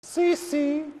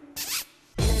Sissy.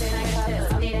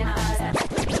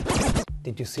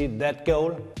 Did you see that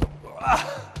goal?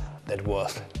 That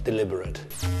was deliberate.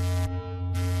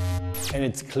 And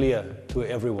it's clear to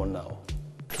everyone now.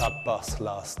 Club boss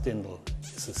Lars Stindl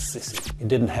is a sissy. He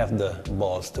didn't have the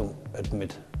balls to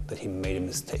admit that he made a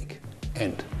mistake.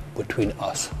 And between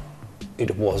us,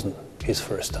 it wasn't his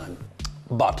first time.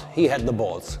 But he had the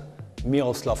balls.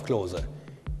 Miroslav Klose.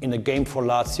 In a game for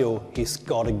Lazio, he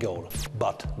scored a goal,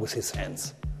 but with his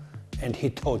hands. And he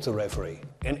told the referee.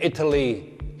 In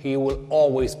Italy, he will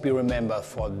always be remembered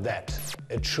for that.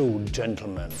 A true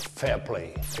gentleman, fair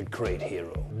play, a great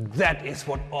hero. That is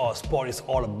what our sport is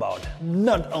all about.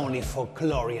 Not only for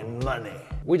glory and money.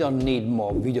 We don't need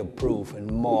more video proof and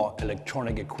more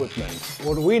electronic equipment.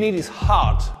 What we need is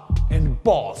heart and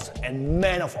balls and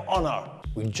men of honor.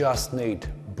 We just need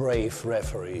brave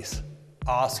referees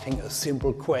asking a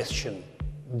simple question.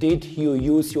 Did you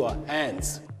use your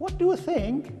hands? What do you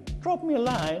think? Drop me a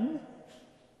line.